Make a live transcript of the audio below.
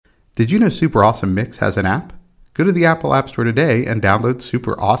Did you know Super Awesome Mix has an app? Go to the Apple App Store today and download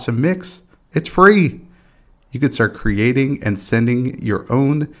Super Awesome Mix. It's free. You could start creating and sending your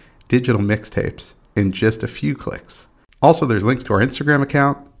own digital mixtapes in just a few clicks. Also, there's links to our Instagram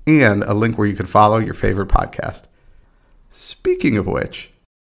account and a link where you can follow your favorite podcast. Speaking of which,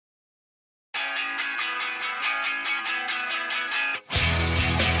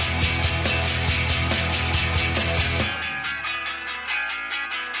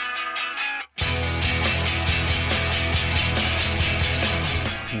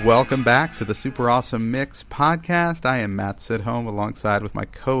 welcome back to the Super Awesome Mix podcast. I am Matt Sidholm alongside with my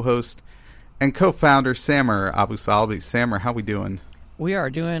co-host and co-founder, Samer Abu Salbi. Samer, how we doing? We are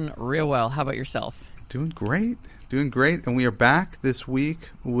doing real well. How about yourself? Doing great. And we are back this week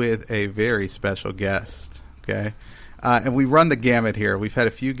with a very special guest, okay? And we run the gamut here. We've had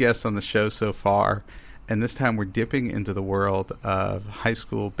a few guests on the show so far, and this time we're dipping into the world of high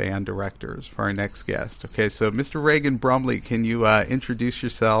school band directors for our next guest. Okay, so Mr. Reagan Brumley, can you introduce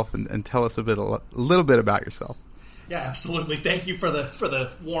yourself and tell us a little bit about yourself? Yeah, absolutely. Thank you for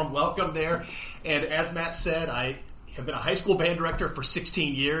the warm welcome there. And as Matt said, I have been a high school band director for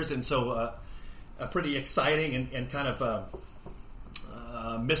 16 years, and so a pretty exciting and kind of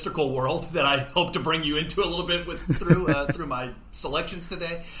mystical world that I hope to bring you into a little bit through my selections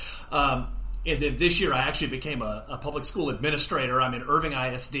today. And then this year, I actually became a public school administrator. I'm in Irving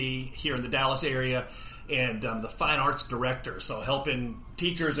ISD here in the Dallas area, and I'm the fine arts director, so helping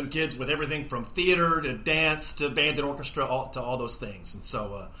teachers and kids with everything from theater to dance to band and orchestra to all those things. And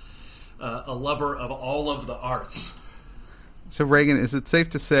so a lover of all of the arts. So, Reagan, is it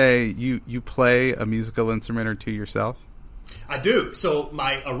safe to say you play a musical instrument or two yourself? I do. So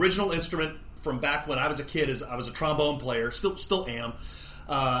my original instrument from back when I was a kid is I was a trombone player, still am.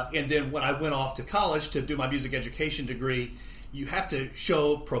 And then when I went off to college to do my music education degree, you have to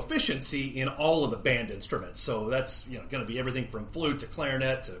show proficiency in all of the band instruments. So that's going to be everything from flute to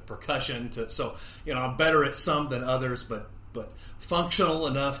clarinet to percussion. So I'm better at some than others, but functional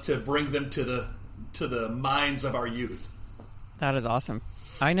enough to bring them to the minds of our youth. That is awesome.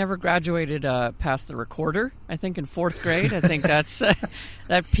 I never graduated past the recorder. I think in fourth grade. I think that's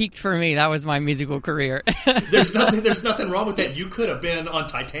that peaked for me. That was my musical career. There's nothing wrong with that. You could have been on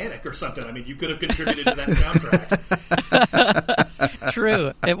Titanic or something. I mean, you could have contributed to that soundtrack.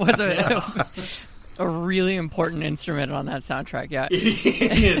 True. It was a really important instrument on that soundtrack. Yeah,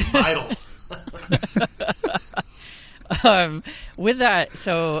 it is vital. With that,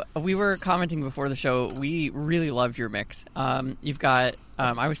 so we were commenting before the show, we really loved your mix. You've got,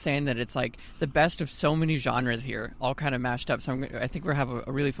 I was saying that it's like the best of so many genres here, all kind of mashed up. So I think we're having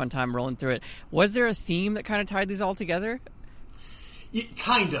a really fun time rolling through it. Was there a theme that kind of tied these all together?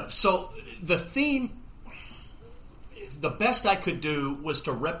 Kind of. So the theme, the best I could do was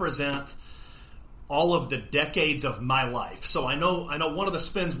to represent all of the decades of my life. So I know one of the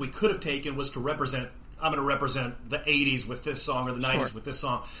spins we could have taken was to represent, I'm going to represent the 80s with this song or the 90s with this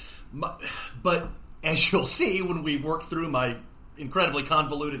song. But as you'll see when we work through my incredibly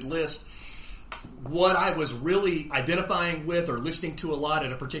convoluted list, what I was really identifying with or listening to a lot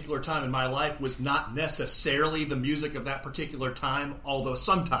at a particular time in my life was not necessarily the music of that particular time, although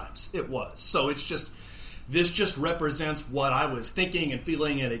sometimes it was. So this just represents what I was thinking and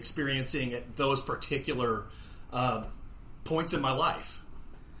feeling and experiencing at those particular points in my life.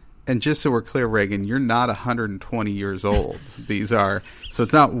 And just so we're clear, Reagan, you're not 120 years old. So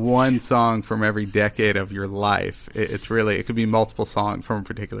it's not one song from every decade of your life. It could be multiple songs from a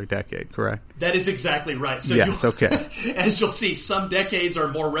particular decade, correct? That is exactly right. So yes, okay. As you'll see, some decades are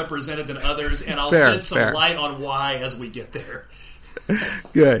more represented than others, and I'll shed some light on why as we get there.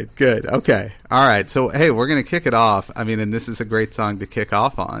 Good. Okay. All right. So, hey, we're going to kick it off. I mean, and this is a great song to kick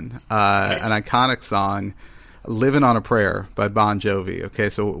off on. An iconic song, Living on a Prayer by Bon Jovi.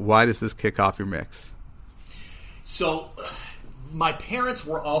 Okay, so why does this kick off your mix? So my parents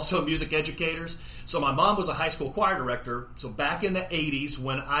were also music educators. So my mom was a high school choir director. So back in the 80s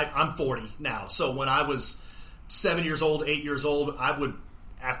when I'm 40 now. So when I was 7 years old, 8 years old, I would,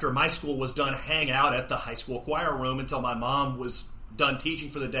 after my school was done, hang out at the high school choir room until my mom was done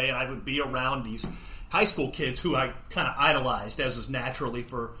teaching for the day, and I would be around these high school kids who I kind of idolized, as is naturally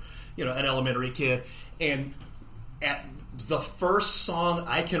for an elementary kid. And at the first song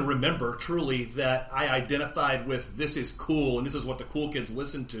I can remember truly that I identified with, this is cool and this is what the cool kids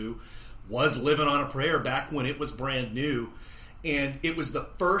listened to, was Living on a Prayer back when it was brand new. And it was the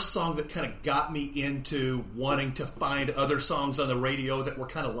first song that kind of got me into wanting to find other songs on the radio that were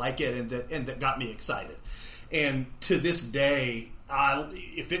kind of like it and that got me excited. And to this day,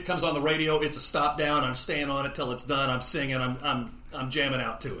 if it comes on the radio, it's a stop down. I'm staying on it till it's done. I'm singing. I'm jamming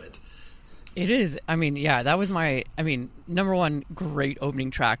out to it. It is. I mean, yeah, that was my. I mean, number one, great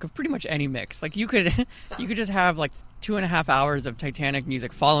opening track of pretty much any mix. Like you could just have like 2.5 hours of Titanic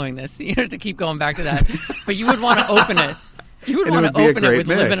music following this, to keep going back to that. But you would want to open it. You would want to open it with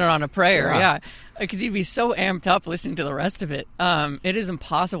mix. "Living It on a Prayer," yeah, because you'd be so amped up listening to the rest of it. It is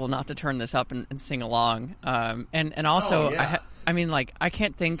impossible not to turn this up and sing along. And also, I mean, like, I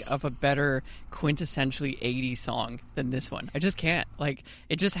can't think of a better quintessentially 80s song than this one. I just can't. Like,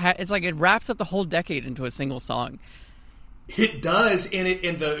 it just it's like it wraps up the whole decade into a single song. It does,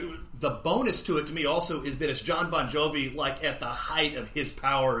 and the bonus to it to me also is that it's John Bon Jovi, like, at the height of his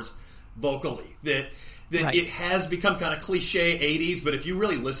powers vocally. That right. It has become kind of cliche 80s, but if you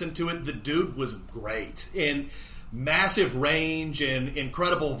really listen to it, the dude was great. And massive range and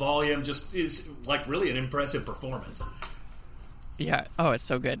incredible volume, just is like really an impressive performance. Yeah. Oh, it's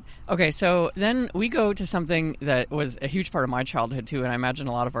so good. Okay, so then we go to something that was a huge part of my childhood, too, and I imagine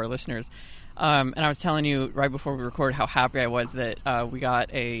a lot of our listeners. And I was telling you right before we record how happy I was that we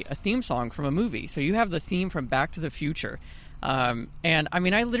got a theme song from a movie. So you have the theme from Back to the Future. And, I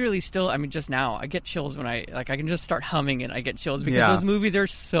mean, I literally still, I mean, just now, I get chills when I can just start humming and I get chills because those movies are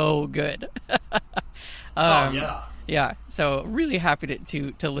so good. Yeah, so really happy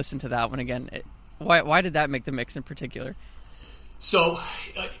to listen to that one again. Why did that make the mix in particular? So,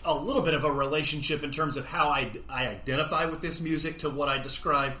 a little bit of a relationship in terms of how I identify with this music to what I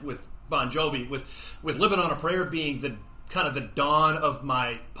described with Bon Jovi, with "Living on a Prayer" being the kind of the dawn of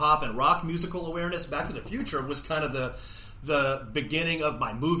my pop and rock musical awareness. Back to the Future was kind of the beginning of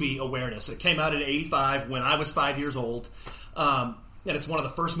my movie awareness. It came out in '85 when I was 5 years old, and it's one of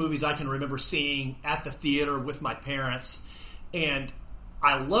the first movies I can remember seeing at the theater with my parents, and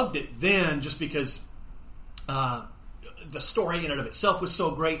I loved it then just because the story in and of itself was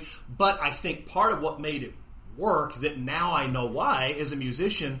so great, but I think part of what made it work, that now I know why as a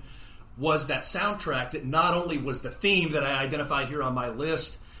musician, was that soundtrack that not only was the theme that I identified here on my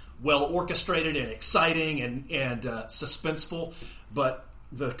list, well orchestrated and exciting and suspenseful, but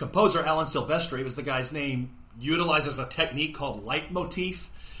the composer, Alan Silvestri was the guy's name, utilizes a technique called leitmotif,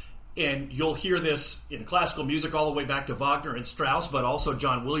 and you'll hear this in classical music all the way back to Wagner and Strauss, but also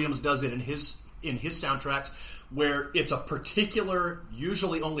John Williams does it in his soundtracks, where it's a particular,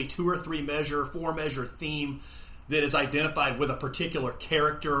 usually only 2 or 3 measure, 4 measure theme that is identified with a particular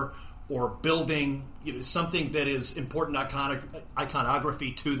character or building, something that is important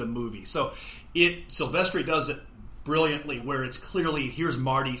iconography to the movie. So Silvestri does it brilliantly, where it's clearly, here's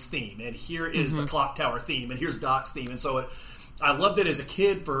Marty's theme, and here is the clock tower theme, and here's Doc's theme. And so I loved it as a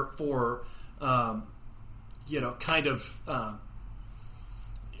kid for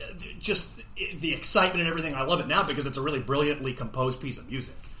just the excitement and everything. I love it now because it's a really brilliantly composed piece of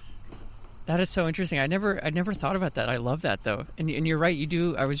music. That is so interesting. I never thought about that. I love that though, and you're right. You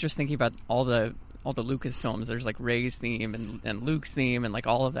do. I was just thinking about all the Lucas films. There's like Ray's theme and Luke's theme and like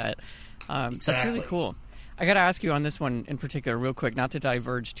all of that. Exactly. That's really cool. I got to ask you on this one in particular, real quick, not to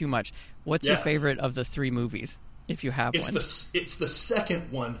diverge too much. What's your favorite of the 3 movies, if you have one? It's the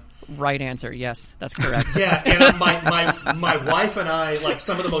second one. Right answer. Yes, that's correct. Yeah, and my wife and I, like,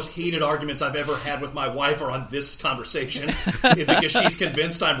 some of the most heated arguments I've ever had with my wife are on this conversation because she's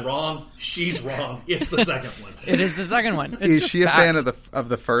convinced I'm wrong. She's wrong. It's the second one. It is the second one. Is she a fan of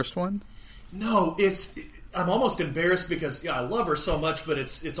the first one? No, I'm almost embarrassed because I love her so much, but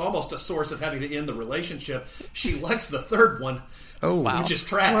it's almost a source of having to end the relationship. She likes the third one, which is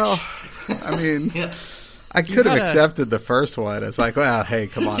trash. Well, I mean, I could have accepted the first one. It's like, well, hey,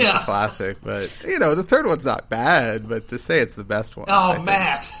 come on, it's a classic. But, the third one's not bad, but to say it's the best one. Oh,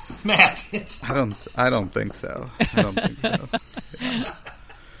 Matt, it's... I don't think so. Yeah.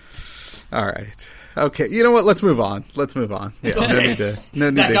 All right. Okay, you know what? Let's move on. Yeah, okay. no need to.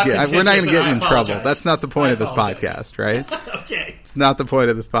 We're not going to get in trouble. That's not the point of this podcast, right? Okay. It's not the point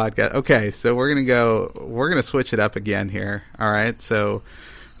of this podcast. Okay, so we're going to switch it up again here. All right, so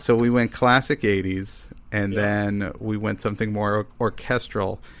we went classic 80s, and then we went something more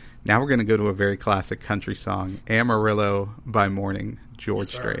orchestral. Now we're going to go to a very classic country song, Amarillo by Morning, George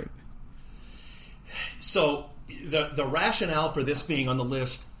Strait. So the rationale for this being on the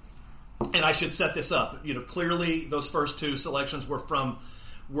list, and I should set this up, clearly those first 2 selections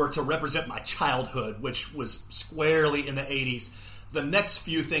were to represent my childhood, which was squarely in the 80s. The next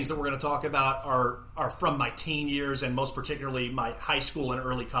few things that we're going to talk about are from my teen years, and most particularly my high school and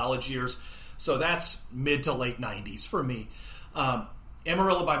early college years. So that's mid to late 90s for me.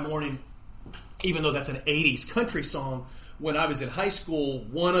 Amarillo by Morning, even though that's an 80s country song, when I was in high school,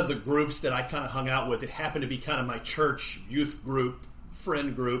 one of the groups that I kind of hung out with, it happened to be kind of my church youth group,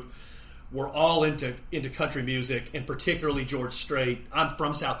 friend group, were all into country music, and particularly George Strait. I'm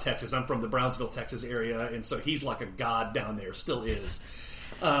from South Texas. I'm from the Brownsville, Texas area, and so he's like a god down there, still is.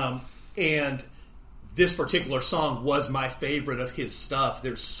 And this particular song was my favorite of his stuff.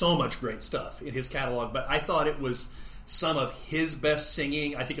 There's so much great stuff in his catalog, but I thought it was some of his best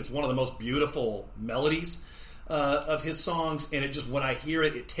singing. I think it's one of the most beautiful melodies of his songs, and it just, when I hear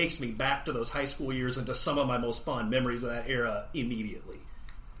it, it takes me back to those high school years and to some of my most fond memories of that era immediately.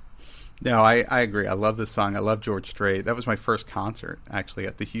 No, I agree. I love this song. I love George Strait. That was my first concert, actually,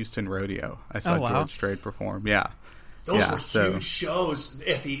 at the Houston Rodeo. I saw George Strait perform. Yeah. Those were huge shows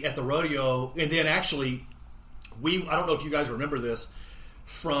at the rodeo. And then actually, I don't know if you guys remember this,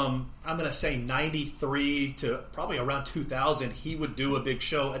 from, I'm going to say 93 to probably around 2000, he would do a big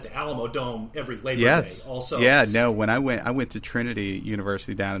show at the Alamo Dome every Labor Day also. Yeah, no, when I went to Trinity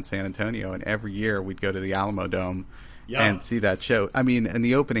University down in San Antonio, and every year we'd go to the Alamo Dome and see that show. I mean, and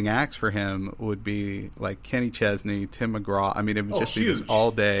the opening acts for him would be like Kenny Chesney, Tim McGraw. I mean, it would just be this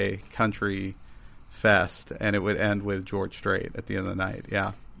all-day country fest, and it would end with George Strait at the end of the night.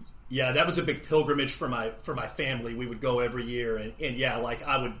 Yeah, that was a big pilgrimage for my family. We would go every year, and yeah, like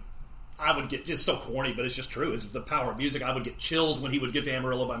I would get, just so corny, but it's just true. It's the power of music. I would get chills when he would get to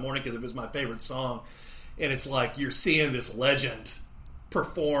Amarillo by Morning because it was my favorite song, and it's like you're seeing this legend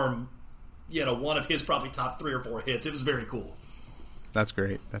perform, one of his probably top 3 or 4 hits. It was very cool. That's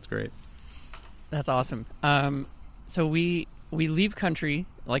great. That's awesome. So we leave country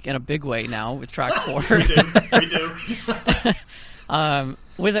like in a big way now with track 4. We do.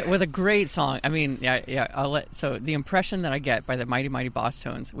 With a great song. I mean, so the impression that I get by the Mighty Mighty Boss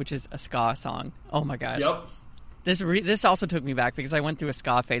Tones, which is a ska song. Oh my gosh. Yep. This also took me back because I went through a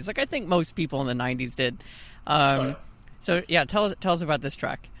ska phase, like I think most people in the 90s did. So yeah, tell us about this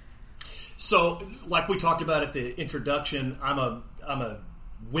track. So, like we talked about at the introduction, I'm a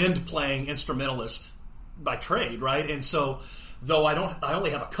wind playing instrumentalist by trade, right? And so, though I only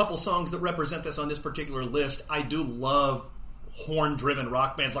have a couple songs that represent this on this particular list, I do love horn-driven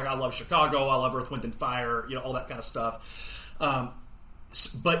rock bands. Like I love Chicago, I love Earth, Wind and Fire, all that kind of stuff.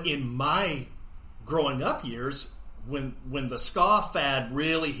 But in my growing up years, when the ska fad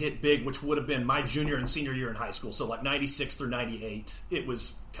really hit big, which would have been my junior and senior year in high school, so like 96 through 98, it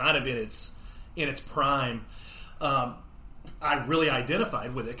was kind of in its prime. I really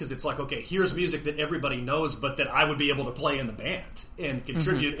identified with it because it's like, okay, here's music that everybody knows, but that I would be able to play in the band and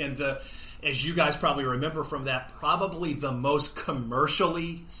contribute. Mm-hmm. And as you guys probably remember from that, probably the most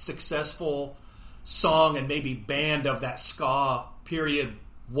commercially successful song and maybe band of that ska period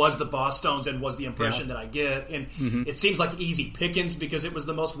was the Boss Tones, and was the impression that I get. And it seems like easy pickings because it was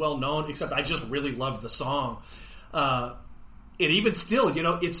the most well-known, except I just really loved the song. And even still,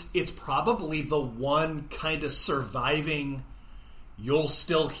 it's probably the one kind of surviving, you'll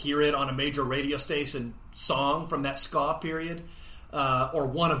still hear it on a major radio station song from that ska period, or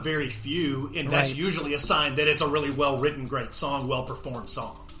one of very few, and that's usually a sign that it's a really well-written, great song, well-performed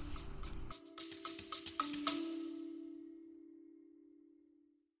song.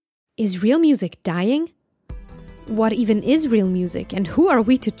 Is real music dying? What even is real music, and who are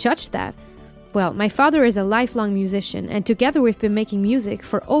we to judge that? Well, my father is a lifelong musician, and together we've been making music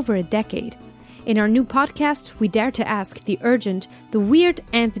for over a decade. In our new podcast, we dare to ask the urgent, the weird,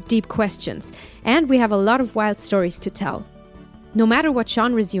 and the deep questions, and we have a lot of wild stories to tell. No matter what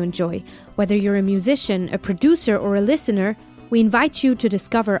genres you enjoy, whether you're a musician, a producer, or a listener, we invite you to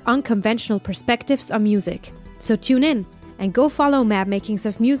discover unconventional perspectives on music. So tune in and go follow Mad Makings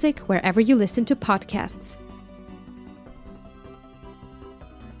of Music wherever you listen to podcasts.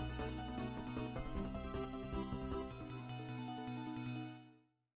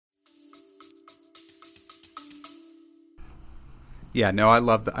 Yeah, no, I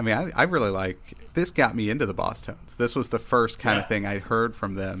love I mean, I really like, this got me into the Boss Tones. This was the first kind of thing I heard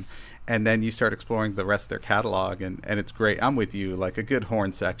from them. And then you start exploring the rest of their catalog, and it's great. I'm with you. Like, a good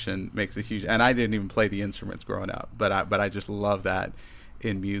horn section makes a huge, and I didn't even play the instruments growing up, but I just love that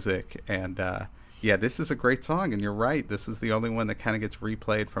in music. And yeah, this is a great song, and you're right. This is the only one that kind of gets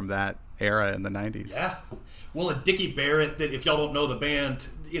replayed from that era in the 90s. Yeah. Well, and Dickie Barrett, that if y'all don't know the band,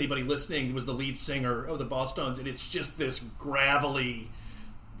 anybody listening, was the lead singer of the Boss Tones, and it's just this gravelly,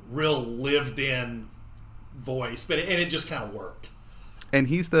 real lived-in voice, and it just kind of worked. And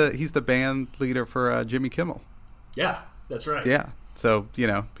he's the band leader for Jimmy Kimmel. Yeah, that's right. Yeah. So,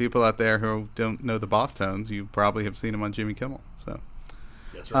 people out there who don't know the Boss Tones, you probably have seen him on Jimmy Kimmel. So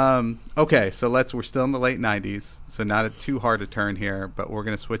that's right. Okay, so we're still in the late 90s, so not too hard a turn here, but we're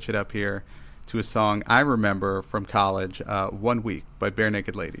going to switch it up here to a song I remember from college, 1 Week by Bare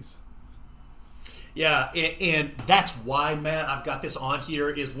Naked Ladies. Yeah, and that's why, Matt, I've got this on here.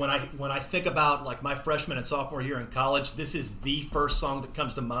 Is when I think about like my freshman and sophomore year in college, this is the first song that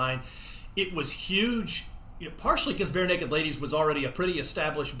comes to mind. It was huge, partially because Bare Naked Ladies was already a pretty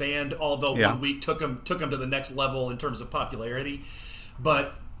established band, although One Week took them to the next level in terms of popularity.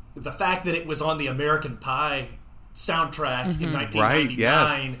 But the fact that it was on the American Pie soundtrack in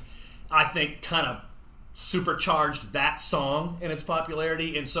 1999, I think, kind of supercharged that song and its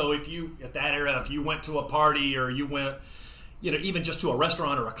popularity. And so if you went to a party or you went even just to a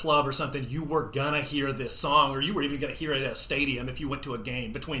restaurant or a club or something, you were gonna hear this song, or you were even gonna hear it at a stadium if you went to a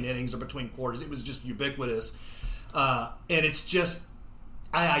game between innings or between quarters. It was just ubiquitous. And it's just,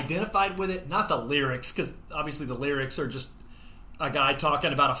 I identified with it, not the lyrics, because obviously the lyrics are just a guy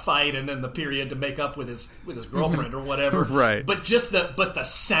talking about a fight and then the period to make up with his girlfriend or whatever. Right. But the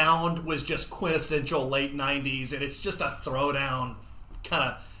sound was just quintessential late 90s, and it's just a throwdown,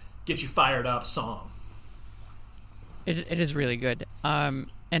 kind of get you fired up song. It is really good. And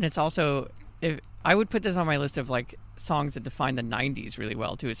it's also, I would put this on my list of like songs that define the 90s really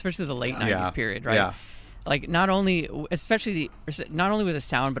well too, especially the late 90s period, right? Yeah. Like not only with the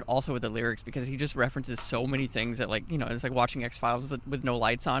sound, but also with the lyrics, because he just references so many things that, like, it's like watching X-Files with no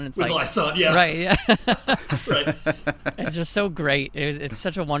lights on. It's with like lights on, yeah, right, yeah, right. It's just so great. It's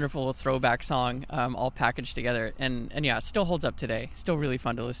such a wonderful throwback song, all packaged together, and yeah, it still holds up today. Still really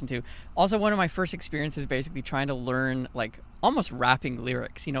fun to listen to. Also, one of my first experiences basically trying to learn like almost rapping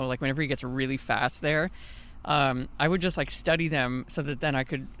lyrics. Like whenever he gets really fast there. I would just like study them so that then I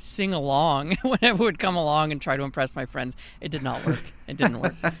could sing along when I would come along and try to impress my friends. It did not work. It didn't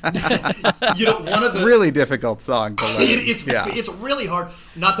work. One of the really difficult song to learn. It's really hard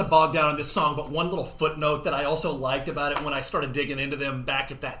not to bog down on this song, but one little footnote that I also liked about it when I started digging into them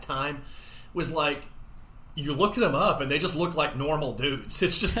back at that time was like, you look them up and they just look like normal dudes.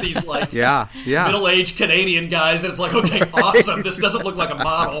 It's just these like middle-aged Canadian guys, and it's like, okay, awesome. This doesn't look like a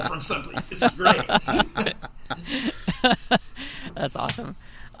model from something. This is great. That's awesome.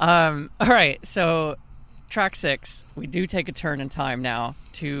 All right, so track 6, we do take a turn in time now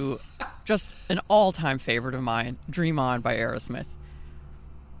to just an all-time favorite of mine, Dream On by Aerosmith.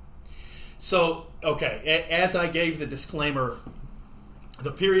 So, okay, as I gave the disclaimer,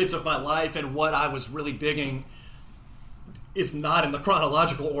 the periods of my life and what I was really digging is not in the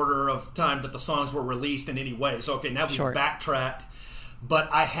chronological order of time that the songs were released in any way. So, okay, now we've backtracked. But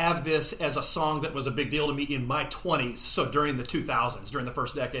I have this as a song that was a big deal to me in my 20s, so during the 2000s, during the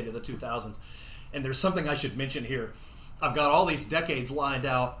first decade of the 2000s. And there's something I should mention here. I've got all these decades lined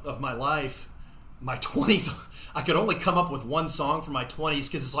out of my life. My 20s, I could only come up with one song for my 20s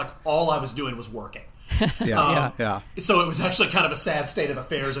because it's like all I was doing was working. Yeah. So it was actually kind of a sad state of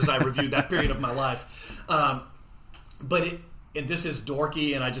affairs as I reviewed that period of my life. And this is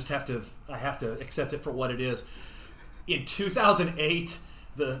dorky, and I have to accept it for what it is. In 2008,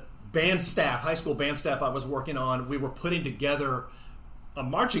 the high school band staff I was working on, we were putting together a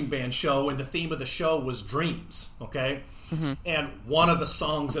marching band show, and the theme of the show was dreams. Okay, and one of the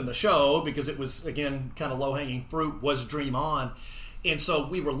songs in the show, because it was again kind of low-hanging fruit, was "Dream On." And so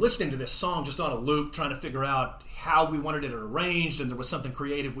we were listening to this song just on a loop, trying to figure out how we wanted it arranged, and there was something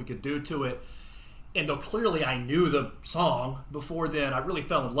creative we could do to it. And though clearly I knew the song before then, I really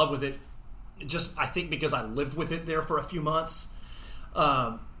fell in love with it. Just, I think, because I lived with it there for a few months,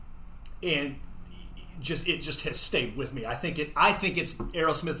 and it just has stayed with me. I think it's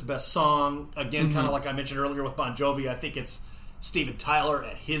Aerosmith's best song. Again, kind of like I mentioned earlier with Bon Jovi, I think it's Steven Tyler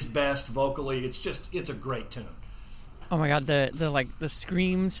at his best vocally. It's a great tune. Oh my god, the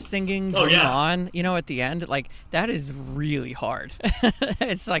screams thinking on, at the end, like that is really hard.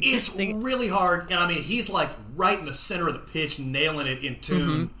 It's really hard, and I mean he's like right in the center of the pitch, nailing it in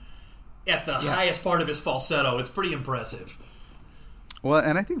tune at the highest part of his falsetto. It's pretty impressive. Well,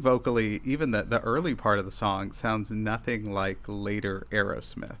 and I think vocally, even the early part of the song sounds nothing like later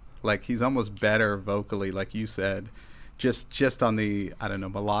Aerosmith. Like he's almost better vocally, like you said, just on the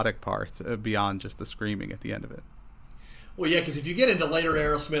melodic parts beyond just the screaming at the end of it. Well, yeah, because if you get into later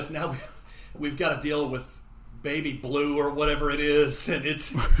Aerosmith, now we've got to deal with Baby Blue or whatever it is, and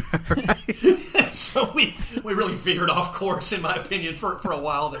it's so we really veered off course, in my opinion, for a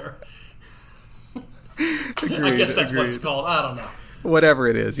while there. I guess that's what it's called. I don't know. Whatever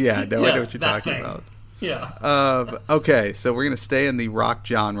it is, I know what you're talking about. Yeah. Okay, so we're going to stay in the rock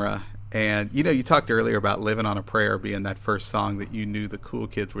genre. And, you talked earlier about Living on a Prayer being that first song that you knew the cool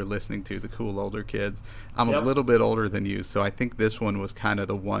kids were listening to, the cool older kids. I'm a little bit older than you, so I think this one was kind of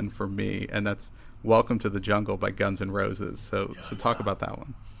the one for me, and that's Welcome to the Jungle by Guns N' Roses. So talk about that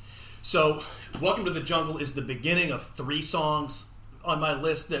one. So Welcome to the Jungle is the beginning of 3 songs on my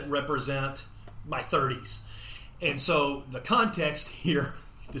list that represent my 30s. And so the context here,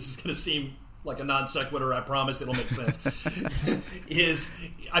 this is going to seem like a non sequitur, I promise it'll make sense, is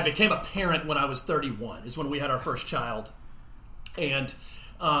I became a parent when I was 31, is when we had our first child. And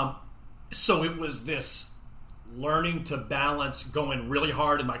so it was this learning to balance going really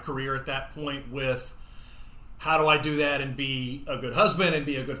hard in my career at that point with how do I do that and be a good husband and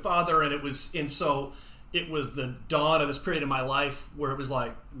be a good father. So it was the dawn of this period of my life where it was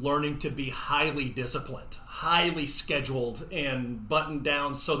like learning to be highly disciplined, highly scheduled, and buttoned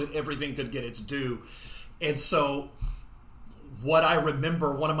down so that everything could get its due. And so what I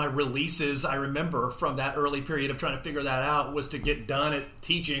remember, one of my releases I remember from that early period of trying to figure that out was to get done at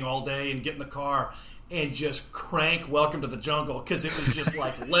teaching all day and get in the car and just crank Welcome to the Jungle, because it was just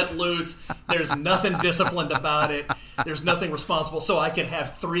like let loose. There's nothing disciplined about it. There's nothing responsible. So I could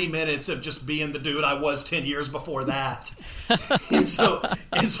have 3 minutes of just being the dude I was 10 years before that. and so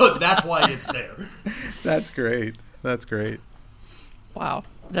that's why it's there. That's great. That's great. Wow.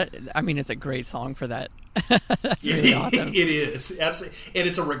 It's a great song for that. That's really awesome. It is, absolutely. And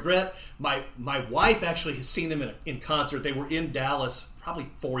it's a regret. My wife actually has seen them in concert. They were in Dallas probably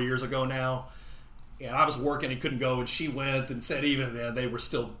 4 years ago now. And I was working and couldn't go, and she went and said even then they were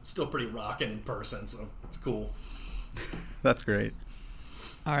still pretty rocking in person, so it's cool. That's great.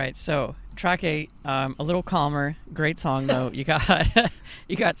 All right, so track 8, a little calmer, great song though. You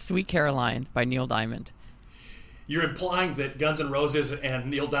got "Sweet Caroline" by Neil Diamond. You're implying that Guns N' Roses and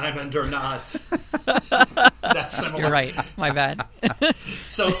Neil Diamond are not that similar. You're right. My bad.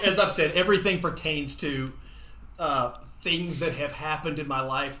 So as I've said, everything pertains to things that have happened in my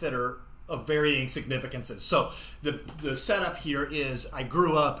life that are of varying significances. So the setup here is I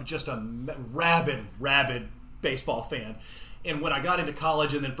grew up just a rabid baseball fan. And when I got into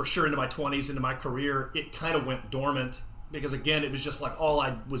college and then for sure into my 20s, into my career, it kind of went dormant because, again, it was just like all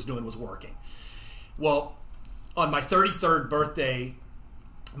I was doing was working. Well, on my 33rd birthday,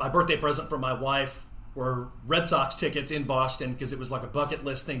 my birthday present from my wife were Red Sox tickets in Boston because it was like a bucket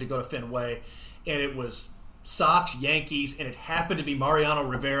list thing to go to Fenway. And it was Sox, Yankees, and it happened to be Mariano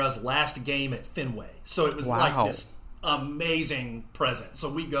Rivera's last game at Fenway. So it was like this amazing present.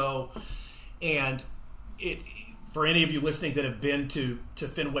 So we go, and for any of you listening that have been to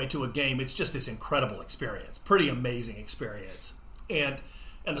Fenway to a game, it's just this incredible experience, pretty amazing experience. And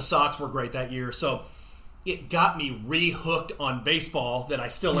the Sox were great that year. So it got me re-hooked on baseball that I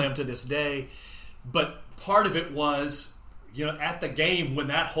still am to this day. But part of it was, at the game when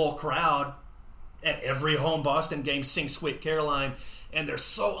that whole crowd at every home Boston game sings Sweet Caroline, and they're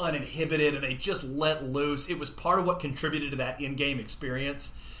so uninhibited and they just let loose. It was part of what contributed to that in-game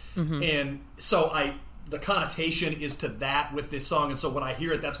experience. Mm-hmm. And so the connotation is to that with this song, and so when I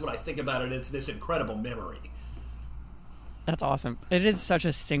hear it, that's what I think about it. It's this incredible memory. That's awesome. It is such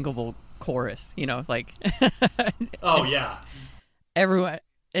a singable chorus, like oh yeah, everyone,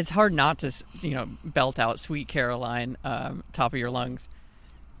 it's hard not to belt out Sweet Caroline top of your lungs.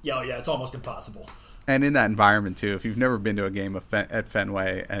 Yeah, it's almost impossible. And in that environment too, if you've never been to a game at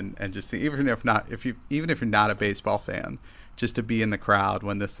Fenway and just see, even if you're not a baseball fan, just to be in the crowd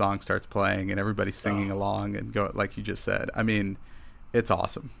when this song starts playing and everybody's singing along and go like you just said, it's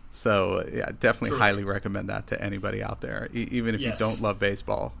awesome. So yeah, definitely highly recommend that to anybody out there, even if you don't love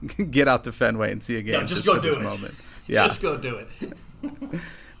baseball. Get out to Fenway and see a game. No, just go do it. Moment. Yeah. Just go do it.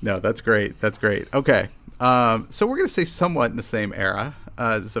 No, that's great. That's great. Okay, so we're gonna say somewhat in the same era.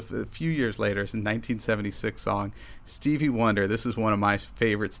 It's a few years later. It's a 1976 song, Stevie Wonder. This is one of my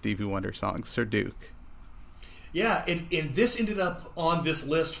favorite Stevie Wonder songs, Sir Duke. Yeah, and this ended up on this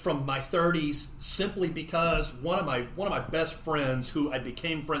list from my 30s simply because one of my best friends, who I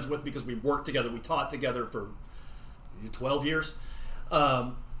became friends with because we worked together, we taught together for 12 years.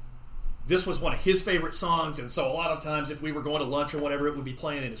 This was one of his favorite songs, and so a lot of times if we were going to lunch or whatever, it would be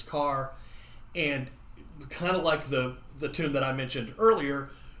playing in his car. And kind of like the tune that I mentioned earlier,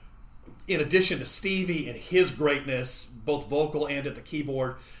 in addition to Stevie and his greatness, both vocal and at the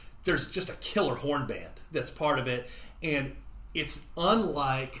keyboard, there's just a killer horn band that's part of it. And it's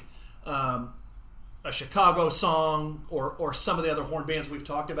unlike a Chicago song or some of the other horn bands we've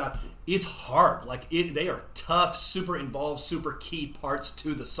talked about. It's hard. They are tough, super involved, super key parts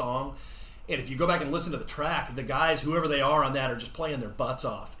to the song. And if you go back and listen to the track, the guys, whoever they are on that, are just playing their butts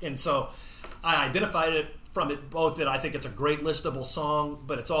off. And so I identified it from it both that I think it's a great listable song,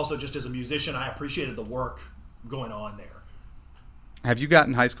 but it's also just as a musician, I appreciated the work going on there. Have you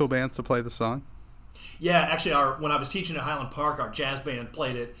gotten high school bands to play the song? Yeah, actually, when I was teaching at Highland Park, our jazz band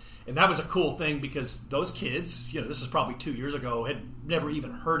played it, and that was a cool thing because those kids, this is probably 2 years ago, had never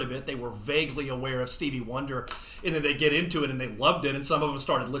even heard of it. They were vaguely aware of Stevie Wonder, and then they get into it and they loved it, and some of them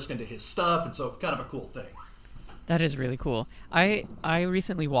started listening to his stuff, and so kind of a cool thing. That is really cool. I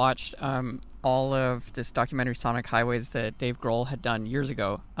recently watched all of this documentary Sonic Highways that Dave Grohl had done years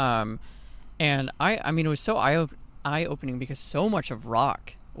ago, and I mean it was so eye-opening because so much of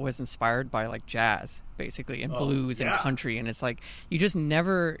rock was inspired by like jazz basically and blues and country, and it's like you just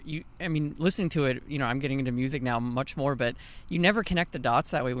never listening to it, I'm getting into music now much more, but you never connect the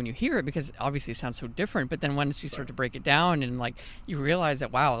dots that way when you hear it because obviously it sounds so different, but then once you start to break it down and like you realize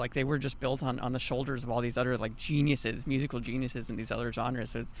that wow, like they were just built on the shoulders of all these other like musical geniuses in these other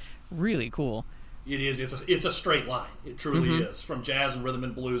genres, so it's really cool. It is. It's a straight line. It truly is, from jazz and rhythm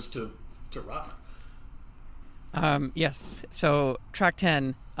and blues to rock. Yes. So track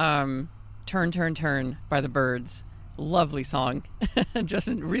 10, Turn, Turn, Turn by the Byrds. Lovely song. Just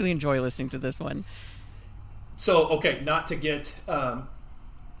really enjoy listening to this one. So, okay, not to get, I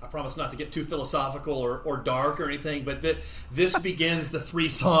promise not to get too philosophical or dark or anything, but this begins the 3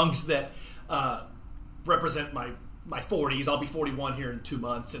 songs that represent my 40s. I'll be 41 here in 2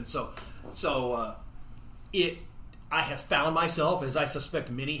 months. And I have found myself, as I suspect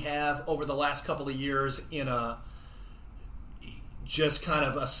many have over the last couple of years, in just kind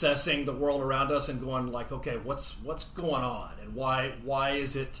of assessing the world around us and going like, okay, what's going on, and why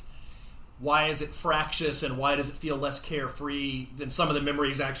is it fractious, and why does it feel less carefree than some of the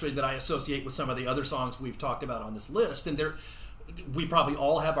memories actually that I associate with some of the other songs we've talked about on this list. And we probably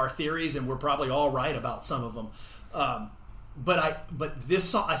all have our theories, and we're probably all right about some of them. But this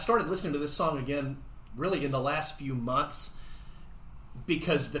song, I started listening to this song again really in the last few months,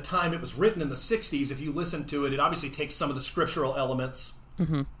 because the time it was written in the 60s, if you listen to it, it obviously takes some of the scriptural elements,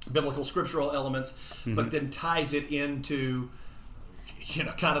 biblical scriptural elements, but then ties it into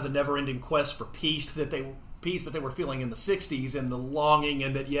kind of the never-ending quest for peace that they were feeling in the 60s, and the longing,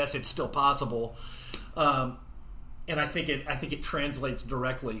 and that yes, it's still possible. And I think it translates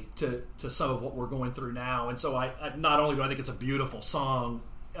directly to some of what we're going through now. And so I not only do I think it's a beautiful song,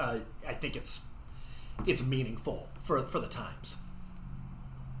 I think it's meaningful for the times.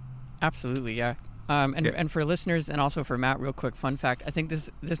 Absolutely, yeah. And for listeners and also for Matt, real quick fun fact, I think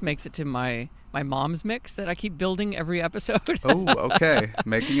this makes it to my mom's mix that I keep building every episode. Oh, okay.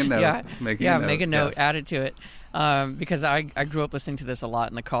 Making a note. Make a note, yes. Add it to it. Because I grew up listening to this a lot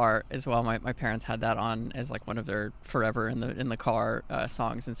in the car as well. My parents had that on as like one of their forever in the car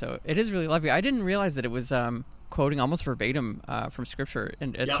songs, and so it is really lovely. I didn't realize that it was quoting almost verbatim from scripture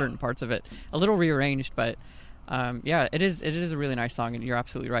at certain parts of it, a little rearranged, but it is a really nice song, and you're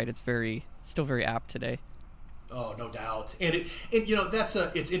absolutely right. It's still very apt today. Oh, no doubt. And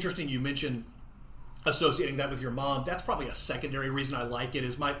it's interesting you mentioned associating that with your mom. That's probably a secondary reason I like it,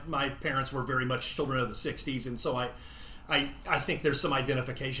 is my parents were very much children of the 60s, and so I think there's some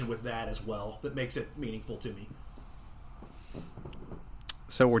identification with that as well that makes it meaningful to me.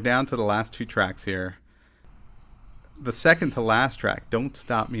 So we're down to the last 2 tracks here. The second to last track, Don't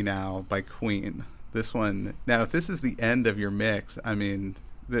Stop Me Now by Queen. This one, now if this is the end of your mix, I mean,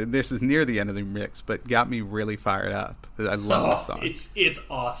 this is near the end of the mix, but got me really fired up. I love this song. It's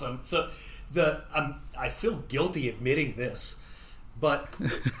awesome. So I feel guilty admitting this, but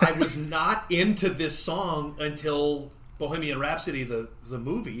I was not into this song until Bohemian Rhapsody, the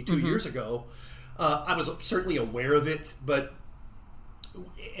movie, 2 years ago. I was certainly aware of it,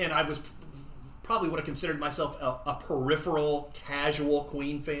 and I was probably would have considered myself a peripheral, casual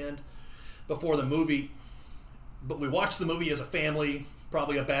Queen fan before the movie. But we watched the movie as a family.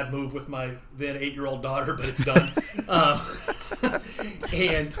 Probably a bad move with my then 8-year-old daughter, but it's done.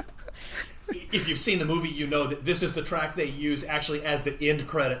 And if you've seen the movie, you know that this is the track they use actually as the end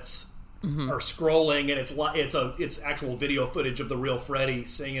credits are scrolling, and it's actual video footage of the real Freddie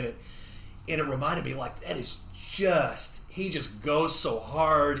singing it. And it reminded me, like, that is he just goes so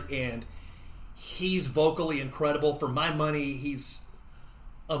hard, and he's vocally incredible. For my money, he's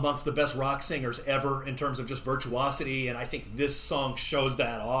amongst the best rock singers ever in terms of just virtuosity, and I think this song shows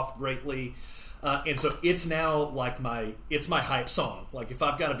that off greatly. And so it's now like my hype song. Like if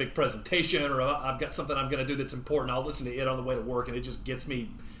I've got a big presentation or I've got something I'm going to do that's important, I'll listen to it on the way to work, and it just gets me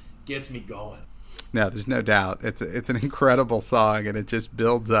going. No, there's no doubt. It's an incredible song, and it just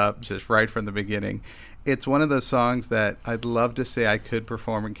builds up just right from the beginning. It's one of those songs that I'd love to say I could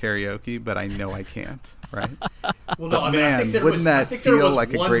perform in karaoke, but I know I can't, right? Well, no, but I think wouldn't that feel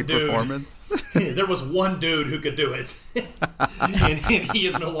like a great performance? There was one dude who could do it, and he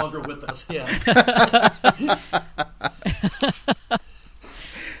is no longer with us. Yeah.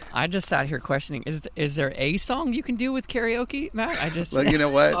 I just sat here questioning: is there a song you can do with karaoke, Matt? Well, you know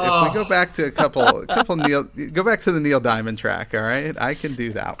what? If we go back to a couple Neil, go back to the Neil Diamond track. All right, I can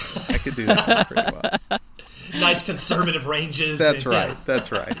do that one. I can do that one pretty well. Nice conservative ranges. That's right.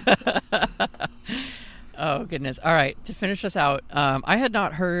 That's right. Oh, goodness. All right. To finish us out, I had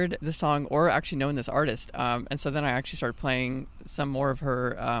not heard the song or actually known this artist. And so then I actually started playing some more of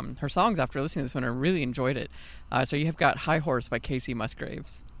her songs after listening to this one. I really enjoyed it. So you have got High Horse by Casey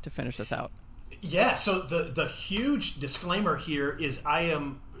Musgraves to finish us out. Yeah, so the huge disclaimer here is I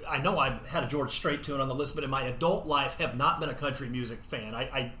know I had a George Strait tune on the list, but in my adult life have not been a country music fan.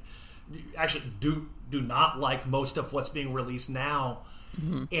 I actually do not like most of what's being released now.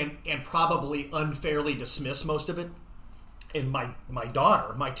 Mm-hmm. And probably unfairly dismiss most of it. And my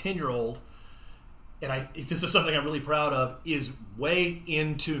daughter, my 10-year-old, and this is something I'm really proud of, is way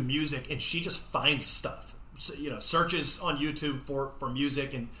into music, and she just finds stuff. So, searches on YouTube for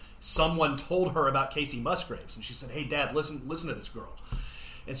music, and someone told her about Casey Musgraves, and she said, "Hey, Dad, listen to this girl."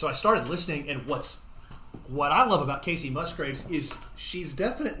 And so I started listening, and what I love about Casey Musgraves is she's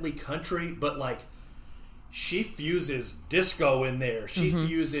definitely country, but like, she fuses disco in there. She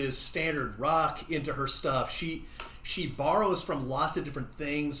fuses standard rock into her stuff. She borrows from lots of different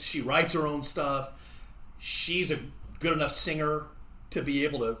things. She writes her own stuff. She's a good enough singer to be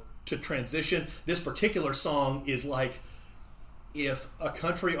able to transition. This particular song is like if a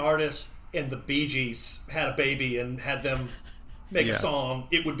country artist and the Bee Gees had a baby and had them make a song,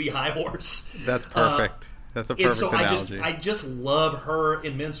 it would be High Horse. That's perfect. That's a perfect analogy. I just love her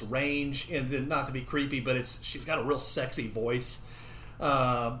immense range, and then not to be creepy, but she's got a real sexy voice.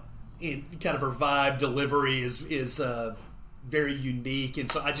 And kind of her vibe delivery is very unique, and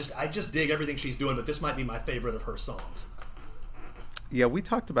so I just dig everything she's doing. But this might be my favorite of her songs. Yeah, we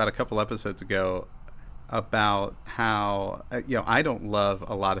talked about a couple episodes ago about how I don't love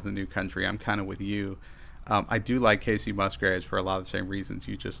a lot of the new country. I'm kind of with you. I do like Casey Musgraves for a lot of the same reasons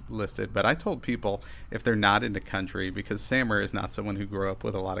you just listed, but I told people if they're not into country, because Sammer is not someone who grew up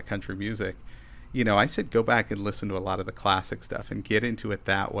with a lot of country music, I said go back and listen to a lot of the classic stuff and get into it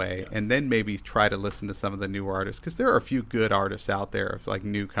that way, and then maybe try to listen to some of the newer artists, because there are a few good artists out there of like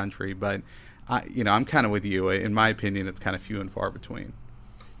new country, but I'm kind of with you. In my opinion, it's kind of few and far between.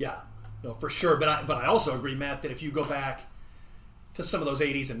 Yeah, no, for sure. But I also agree, Matt, that if you go back to some of those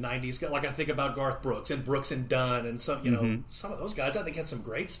 80s and 90s, like I think about Garth Brooks and Brooks and Dunn and some, some of those guys, I think had some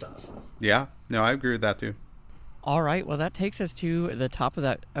great stuff. Yeah, no, I agree with that too. All right, well, that takes us to the top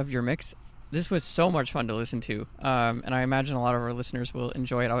of your mix. This was so much fun to listen to, and I imagine a lot of our listeners will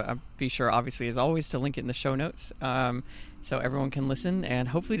enjoy it. I'll be sure, obviously, as always, to link it in the show notes, so everyone can listen and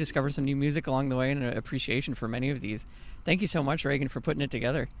hopefully discover some new music along the way and an appreciation for many of these. Thank you so much, Reagan, for putting it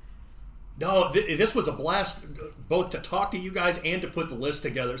together. No, this was a blast, both to talk to you guys and to put the list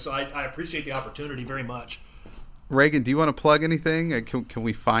together. So I appreciate the opportunity very much. Reagan, do you want to plug anything? Can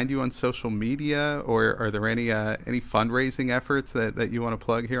we find you on social media, or are there any fundraising efforts that you want to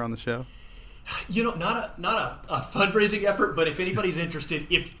plug here on the show? Not a fundraising effort, but if anybody's interested,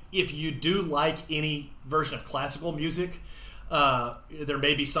 if you do like any version of classical music, there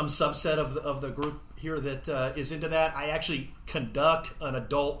may be some subset of the group here that is into that. I actually conduct an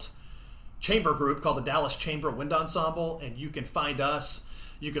adult chamber group called the Dallas Chamber Wind Ensemble, and you can find us.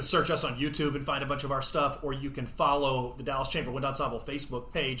 You can search us on YouTube and find a bunch of our stuff, or you can follow the Dallas Chamber Wind Ensemble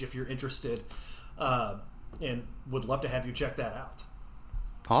Facebook page if you're interested, and would love to have you check that out.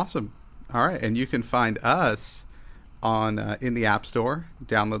 Awesome. All right, and you can find us on in the App Store.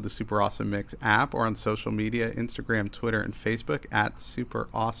 Download the Super Awesome Mix app, or on social media, Instagram, Twitter, and Facebook at Super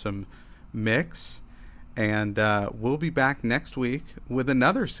Awesome Mix. And we'll be back next week with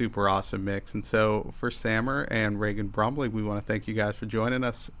another Super Awesome Mix. And so for Sammer and Reagan Brumley, we want to thank you guys for joining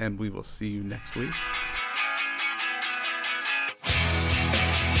us, and we will see you next week.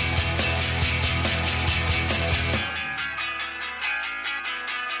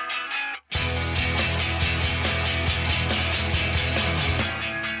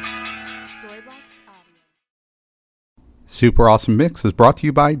 Super Awesome Mix is brought to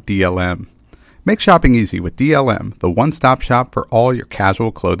you by DLM. Make shopping easy with DLM, the one-stop shop for all your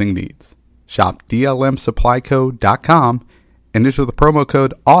casual clothing needs. Shop DLMsupplyco.com and enter the promo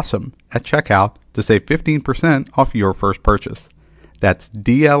code AWESOME at checkout to save 15% off your first purchase. That's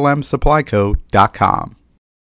DLMsupplyco.com.